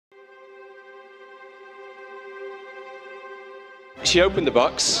She opened the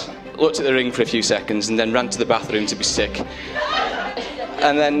box, looked at the ring for a few seconds, and then ran to the bathroom to be sick.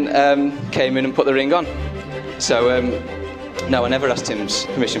 And then came in and put the ring on. So, no, I never asked Tim's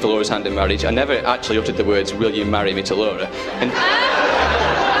permission for Laura's hand in marriage. I never actually uttered the words, "Will you marry me?" to Laura.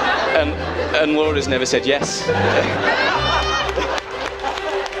 And Laura's never said yes.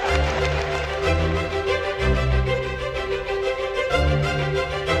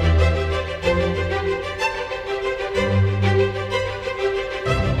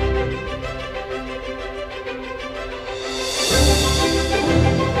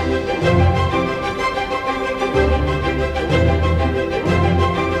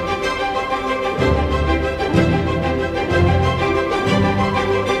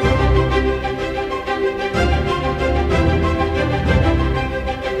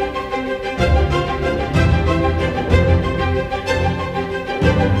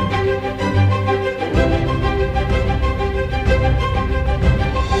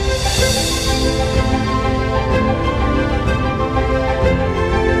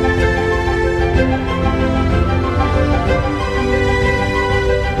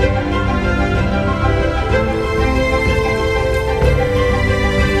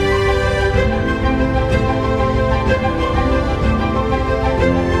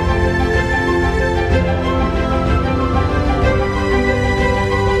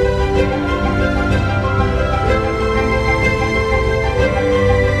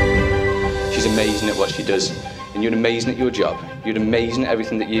 Amazing at what she does, and you're amazing at your job. You're amazing at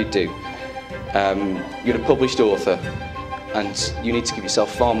everything that you do. You're a published author, and you need to give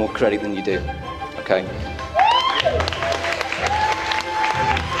yourself far more credit than you do. Okay?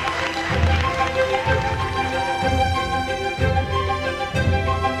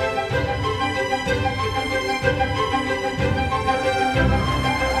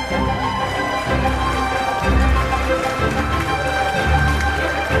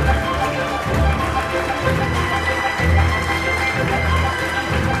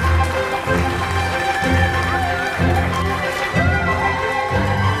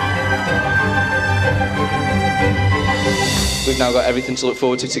 We've now got everything to look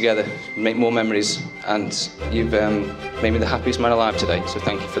forward to together, make more memories, and you've made me the happiest man alive today, so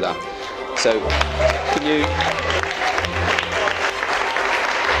thank you for that. So, can you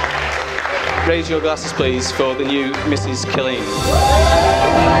raise your glasses, please, for the new Mrs. Killeen?